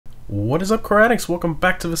What is up, car addicts? Welcome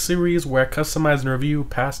back to the series where I customize and review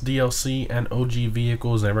past DLC and OG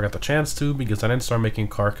vehicles I never got the chance to because I didn't start making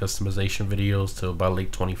car customization videos till about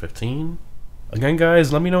late 2015. Again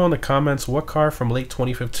guys, let me know in the comments what car from late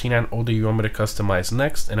 2015 and older you want me to customize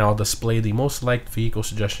next, and I'll display the most liked vehicle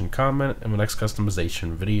suggestion comment in the next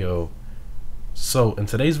customization video. So in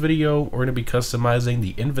today's video, we're going to be customizing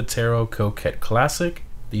the Invetero Coquette Classic,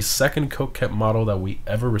 the second Coquette model that we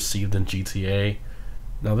ever received in GTA.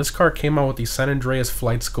 Now this car came out with the San Andreas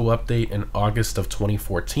Flight School update in August of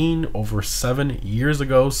 2014, over 7 years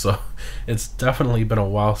ago, so it's definitely been a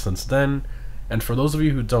while since then. And for those of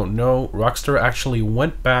you who don't know, Rockstar actually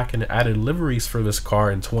went back and added liveries for this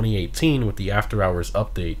car in 2018 with the After Hours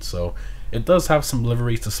update, so it does have some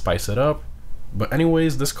liveries to spice it up. But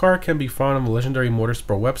anyways, this car can be found on the Legendary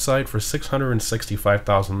Motorsport website for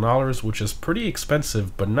 $665,000, which is pretty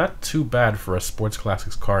expensive, but not too bad for a sports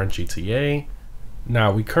classics car in GTA.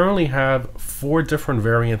 Now, we currently have 4 different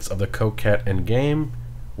variants of the Coquette in game.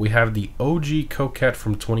 We have the OG Coquette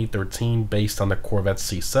from 2013 based on the Corvette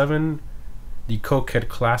C7, the Coquette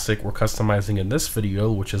Classic we're customizing in this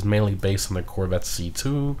video, which is mainly based on the Corvette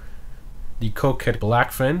C2, the Coquette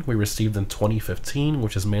Blackfin we received in 2015,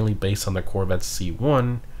 which is mainly based on the Corvette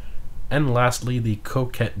C1, and lastly the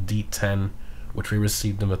Coquette D10, which we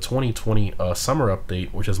received in the 2020 summer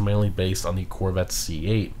update, which is mainly based on the Corvette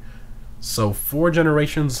C8. So 4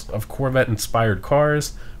 generations of Corvette inspired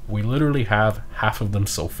cars. We literally have half of them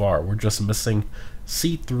so far. We're just missing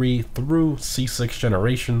C3 through C6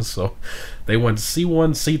 generations. So they went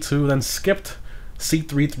C1, C2, then skipped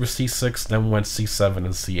C3 through C6, then went C7 and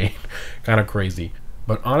C8. Kind of crazy.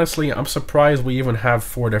 But honestly, I'm surprised we even have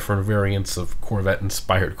 4 different variants of Corvette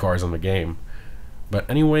inspired cars in the game. But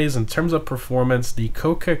anyways, in terms of performance, the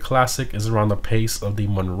Coquette Classic is around the pace of the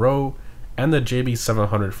Monroe and the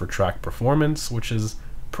JB700 for track performance, which is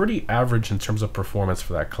pretty average in terms of performance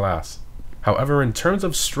for that class. However, in terms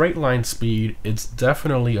of straight line speed, it's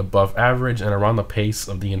definitely above average and around the pace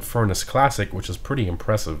of the Infernus Classic, which is pretty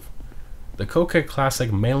impressive. The Coquette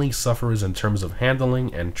Classic mainly suffers in terms of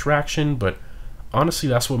handling and traction, but honestly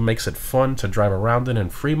that's what makes it fun to drive around in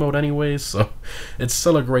free mode anyways, so it's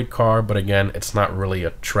still a great car, but again, it's not really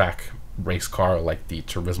a track race car like the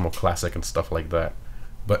Turismo Classic and stuff like that.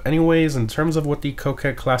 But anyways, in terms of what the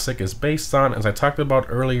Coquette Classic is based on, as I talked about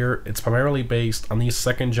earlier, it's primarily based on the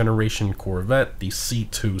second generation Corvette, the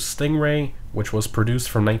C2 Stingray, which was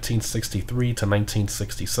produced from 1963 to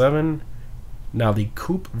 1967. Now the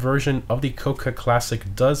coupe version of the Coquette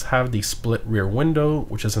Classic does have the split rear window,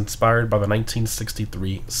 which is inspired by the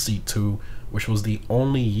 1963 C2, which was the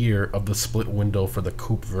only year of the split window for the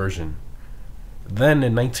coupe version. Then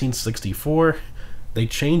in 1964, they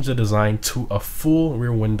changed the design to a full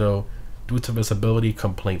rear window due to visibility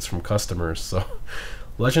complaints from customers. So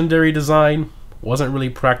legendary design, wasn't really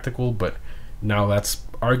practical, but now that's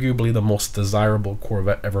arguably the most desirable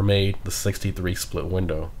Corvette ever made, the 63 split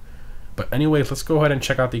window. But anyways, let's go ahead and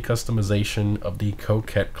check out the customization of the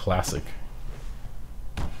Coquette Classic.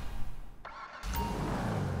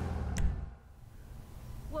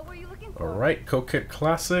 Alright, Coquette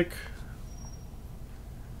Classic.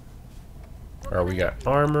 We got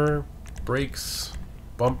armor, brakes,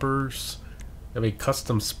 bumpers, we have a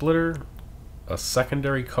custom splitter, a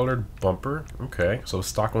secondary colored bumper. Okay, so the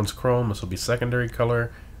stock one's chrome, this will be secondary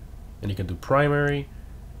color. Then you can do primary,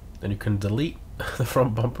 then you can delete the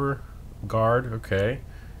front bumper, guard, okay.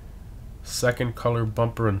 Second color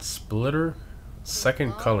bumper and splitter.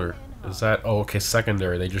 Second color, is that, oh okay,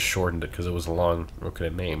 secondary, they just shortened it because it was a long, okay,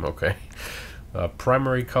 name, okay.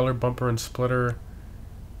 Primary color bumper and splitter,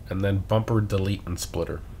 and then bumper, delete, and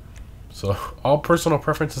splitter. So all personal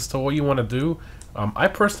preferences to what you want to do. I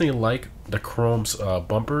personally like the chrome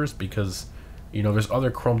bumpers because, you know, there's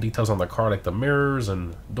other chrome details on the car like the mirrors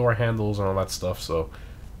and door handles and all that stuff, so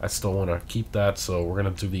I still want to keep that. So we're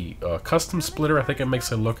going to do the custom splitter. I think it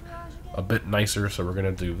makes it look a bit nicer, so we're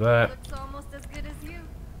going to do that.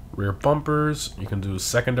 Rear bumpers, you can do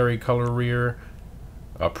secondary color rear,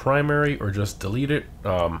 primary, or just delete it.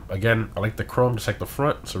 Again, I like the chrome just like the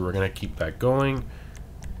front, so we're gonna keep that going.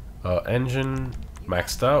 Engine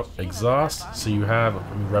maxed out, exhaust, so you have,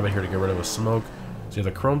 let me grab it here to get rid of the smoke. So you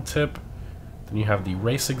have the chrome tip, then you have the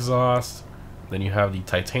race exhaust, then you have the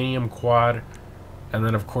titanium quad, and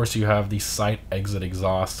then of course you have the side exit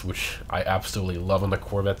exhaust, which I absolutely love on the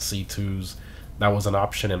Corvette C2s. That was an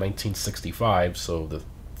option in 1965, so the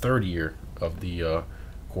 3rd year of the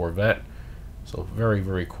Corvette. So very,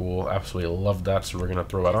 very cool. Absolutely love that. So we're gonna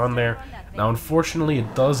throw that on there. Now, unfortunately,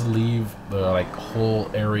 it does leave the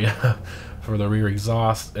whole area For the rear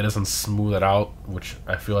exhaust, it doesn't smooth it out, which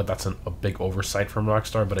I feel like that's a big oversight from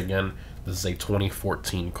Rockstar. But again, this is a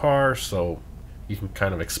 2014 car, so you can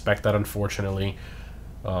kind of expect that, unfortunately.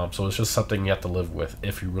 So it's just something you have to live with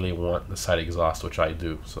if you really want the side exhaust, which I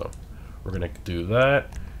do. So we're gonna do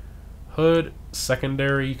that. Hood,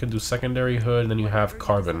 secondary, you can do secondary hood, and then you have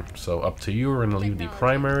carbon. So up to you. We're gonna leave the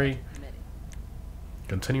primary.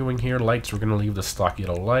 Continuing here, lights, we're gonna leave the stock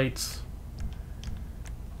yellow lights.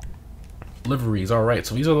 Liveries, alright,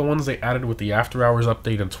 so these are the ones they added with the After Hours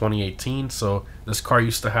update in 2018. So this car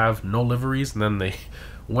used to have no liveries, and then they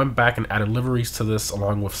went back and added liveries to this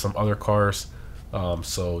along with some other cars.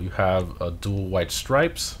 So you have a dual white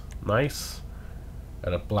stripes, nice,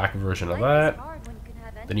 and a black version of that.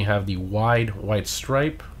 Then you have the wide white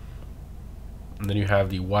stripe, and then you have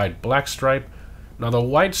the wide black stripe. Now the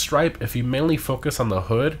white stripe, if you mainly focus on the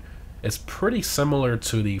hood, it's pretty similar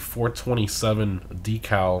to the 427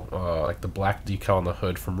 decal, like the black decal on the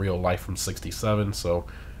hood from Real Life from 67. So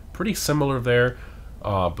pretty similar there.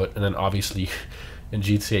 And then obviously in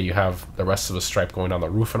GTA you have the rest of the stripe going down the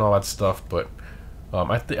roof and all that stuff. But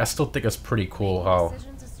I still think it's pretty cool how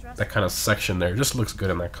that kind of section there just looks good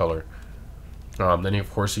in that color. Then of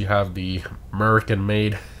course you have the American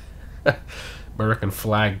made American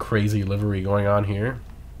flag crazy livery going on here.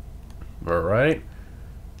 Alright.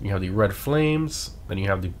 You have the red flames, then you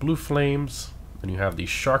have the blue flames, then you have the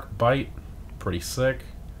shark bite, pretty sick.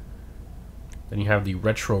 Then you have the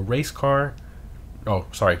retro race car. Oh,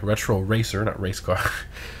 sorry, retro racer, not race car.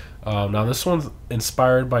 Now this one's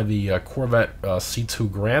inspired by the Corvette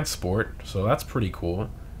C2 Grand Sport, so that's pretty cool.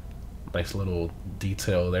 Nice little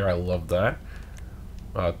detail there, I love that.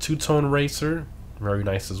 Two-tone racer, very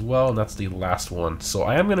nice as well, and that's the last one. So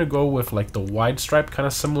I am going to go with like the wide stripe, kind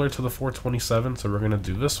of similar to the 427, so we're going to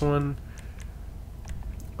do this one.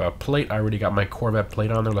 Plate, I already got my Corvette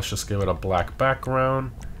plate on there, let's just give it a black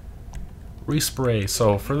background. Respray,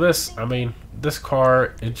 so for this, I mean, this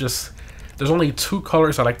car, there's only two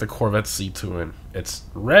colors I like the Corvette C2 in. It's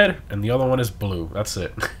red, and the other one is blue, that's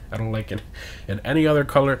it. I don't like it in any other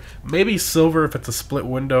color. Maybe silver if it's a split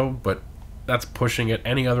window, but that's pushing it.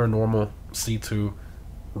 Any other normal C2,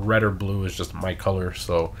 red or blue is just my color.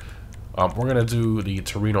 So we're gonna do the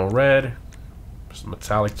Torino red, just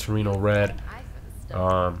metallic Torino red.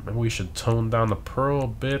 Maybe we should tone down the pearl a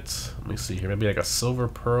bit. Let me see here, maybe like a silver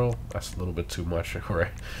pearl. That's a little bit too much. All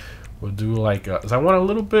right, we'll do like I want a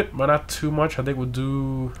little bit but not too much. I think we'll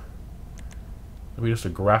do maybe just a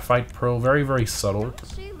graphite pearl, very, very subtle.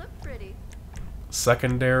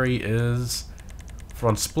 Secondary is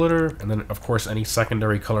front splitter, and then of course any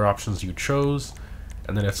secondary color options you chose,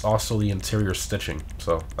 and then it's also the interior stitching,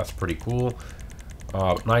 so that's pretty cool.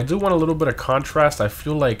 Now I do want a little bit of contrast. I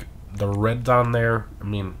feel like the red down there, I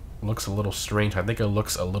mean, looks a little strange. I think it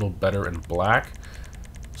looks a little better in black.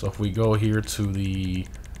 So if we go here to the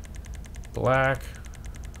black,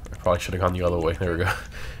 I probably should have gone the other way. There we go.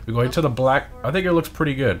 We go into the black. I think it looks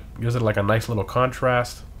pretty good. It gives it like a nice little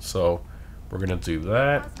contrast, so we're gonna do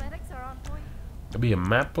that. Maybe a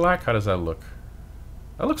matte black? How does that look?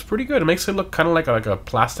 That looks pretty good. It makes it look kind of like a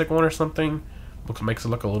plastic one or something. Makes it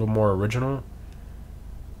look a little more original.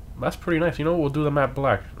 That's pretty nice. You know what? We'll do the matte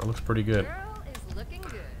black. That looks pretty good.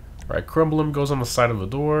 Alright, crumbling goes on the side of the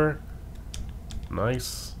door.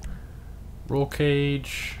 Nice. Roll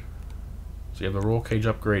cage. So you have the roll cage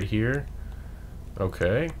upgrade here.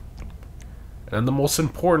 Okay. And the most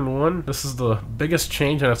important one. This is the biggest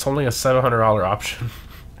change, and it's only a $700 option.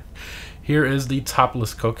 Here is the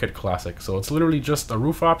topless Coquette Classic. So it's literally just a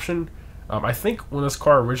roof option. I think when this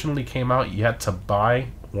car originally came out, you had to buy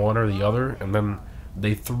one or the other, and then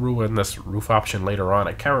they threw in this roof option later on.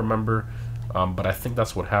 I can't remember, but I think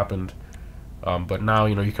that's what happened. But now,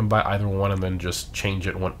 you know, you can buy either one and then just change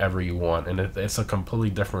it whenever you want, and it's a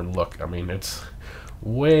completely different look. I mean, it's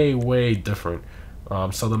way, way different.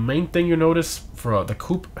 So the main thing you notice for the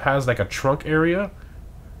coupe has like a trunk area,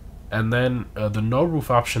 and then the no roof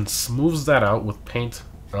option smooths that out with paint,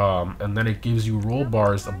 and then it gives you roll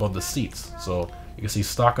bars above the seats. So you can see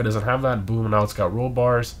Stalker doesn't have that. Boom, now it's got roll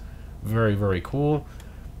bars. Very, very cool.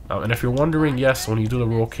 And if you're wondering, yes, when you do the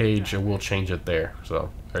roll cage, it will change it there. So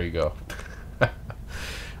there you go.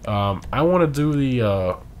 I want to do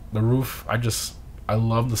the roof. I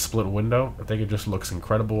love the split window. I think it just looks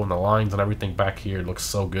incredible, and the lines and everything back here looks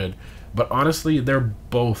so good. But honestly, they're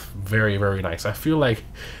both very, very nice. I feel like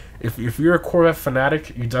if you're a Corvette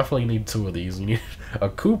fanatic, you definitely need two of these. You need a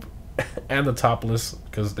coupe and the topless,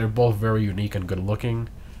 because they're both very unique and good looking.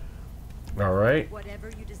 All right.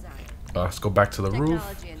 Let's go back to the roof.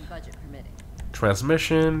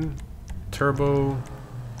 Transmission, turbo,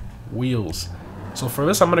 wheels. So for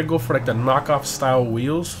this, I'm going to go for like the knockoff style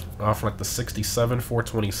wheels for like the 67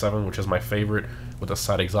 427, which is my favorite, with the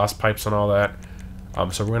side exhaust pipes and all that.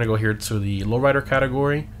 So we're going to go here to the lowrider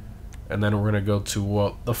category, and then we're going to go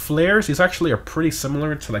to the flares. These actually are pretty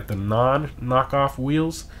similar to like the non-knockoff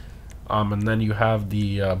wheels. And then you have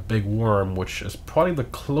the big worm, which is probably the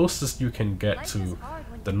closest you can get to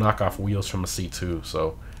the knockoff wheels from the C2.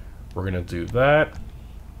 So we're going to do that.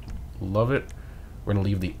 Love it. We're going to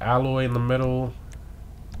leave the alloy in the middle.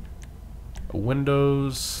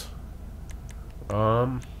 Windows.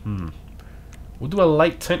 We'll do a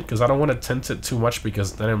light tint because I don't want to tint it too much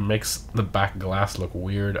because then it makes the back glass look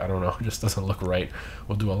weird. I don't know. It just doesn't look right.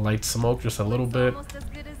 We'll do a light smoke just a little bit.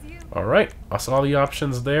 Alright, that's all the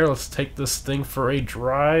options there. Let's take this thing for a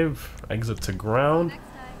drive. Exit to ground.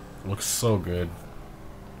 Looks so good.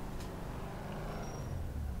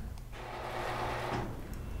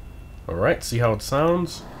 Alright, see how it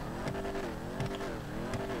sounds?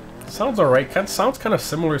 Sounds alright. Sounds kind of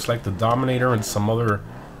similar to like the Dominator and some other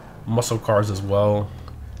muscle cars as well.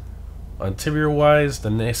 Interior wise,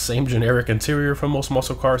 the same generic interior for most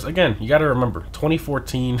muscle cars. Again, you gotta remember,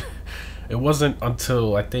 2014. It wasn't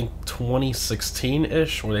until I think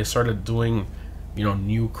 2016-ish where they started doing, you know,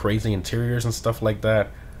 new crazy interiors and stuff like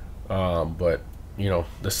that. But you know,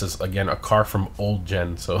 this is again a car from old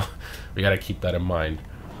gen, so we gotta keep that in mind.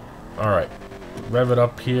 All right, rev it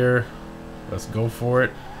up here. Let's go for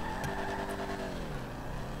it.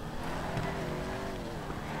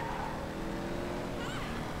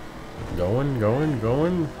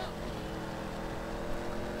 Going.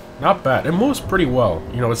 Not bad. It moves pretty well.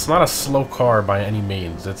 You know, it's not a slow car by any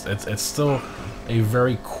means. It's still a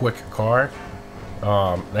very quick car.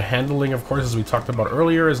 The handling, of course, as we talked about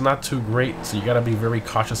earlier, is not too great, so you got to be very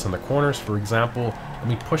cautious in the corners. For example, let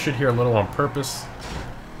me push it here a little on purpose.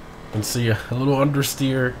 You can see a little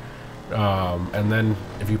understeer, and then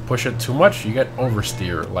if you push it too much, you get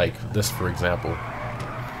oversteer, like this, for example.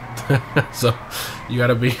 So you got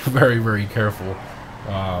to be very, very careful.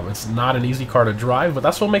 It's not an easy car to drive, but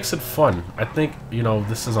that's what makes it fun. I think, you know,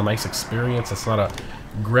 this is a nice experience. It's not a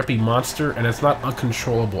grippy monster, and it's not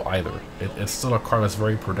uncontrollable either. It's still a car that's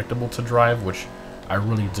very predictable to drive, which I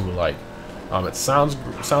really do like. It sounds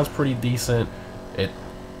pretty decent.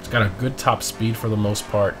 It's got a good top speed for the most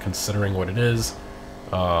part, considering what it is.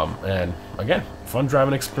 And again, fun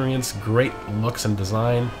driving experience, great looks and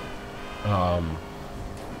design.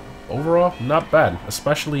 Overall, not bad,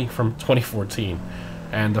 especially from 2014.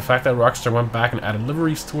 And the fact that Rockstar went back and added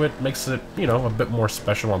liveries to it makes it, you know, a bit more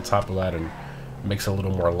special on top of that, and makes it a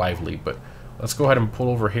little more lively. But let's go ahead and pull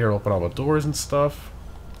over here, open all the doors and stuff.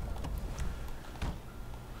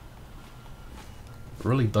 It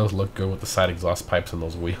really does look good with the side exhaust pipes and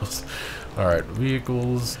those wheels. Alright,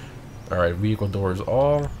 vehicles. Alright, vehicle doors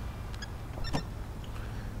all.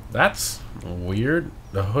 That's weird.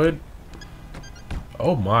 The hood.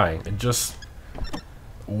 Oh my, it just...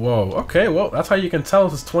 Whoa, okay, well, that's how you can tell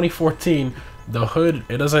this is 2014. The hood,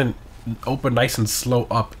 it doesn't open nice and slow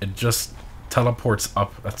up. It just teleports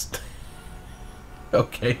up. That's...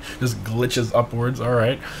 Okay, just glitches upwards.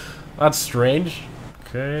 Alright. That's strange.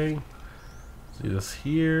 Okay. See this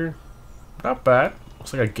here. Not bad.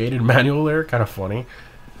 Looks like a gated manual there. Kind of funny.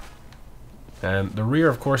 And the rear,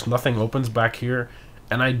 of course, nothing opens back here.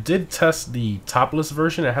 And I did test the topless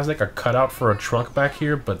version. It has like a cutout for a trunk back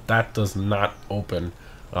here, but that does not open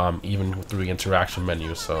even through the interaction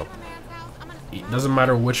menu. So it doesn't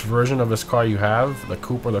matter which version of this car you have, the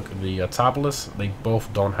coupe or the topless, they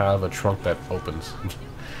both don't have a trunk that opens.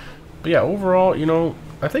 But yeah, overall, you know,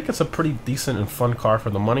 I think it's a pretty decent and fun car for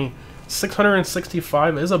the money.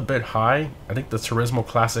 665 is a bit high. I think the Turismo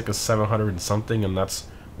Classic is 700 and something, and that's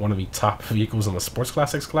one of the top vehicles in the Sports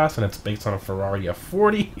Classics class, and it's based on a Ferrari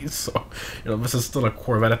F40. So, you know, this is still a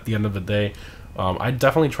Corvette at the end of the day. I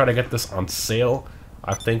definitely try to get this on sale.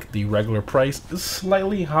 I think the regular price is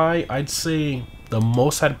slightly high. I'd say the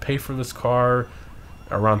most I'd pay for this car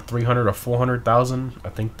around 300 or 400,000. I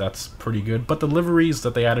think that's pretty good. But the liveries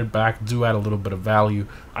that they added back do add a little bit of value.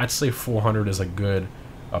 I'd say 400 is a good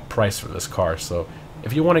price for this car. So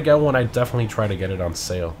if you want to get one, I'd definitely try to get it on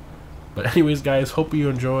sale. But anyways, guys, hope you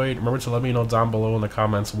enjoyed. Remember to let me know down below in the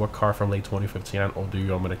comments what car from late 2015 or do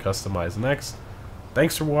you want me to customize next.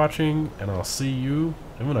 Thanks for watching, and I'll see you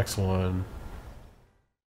in the next one.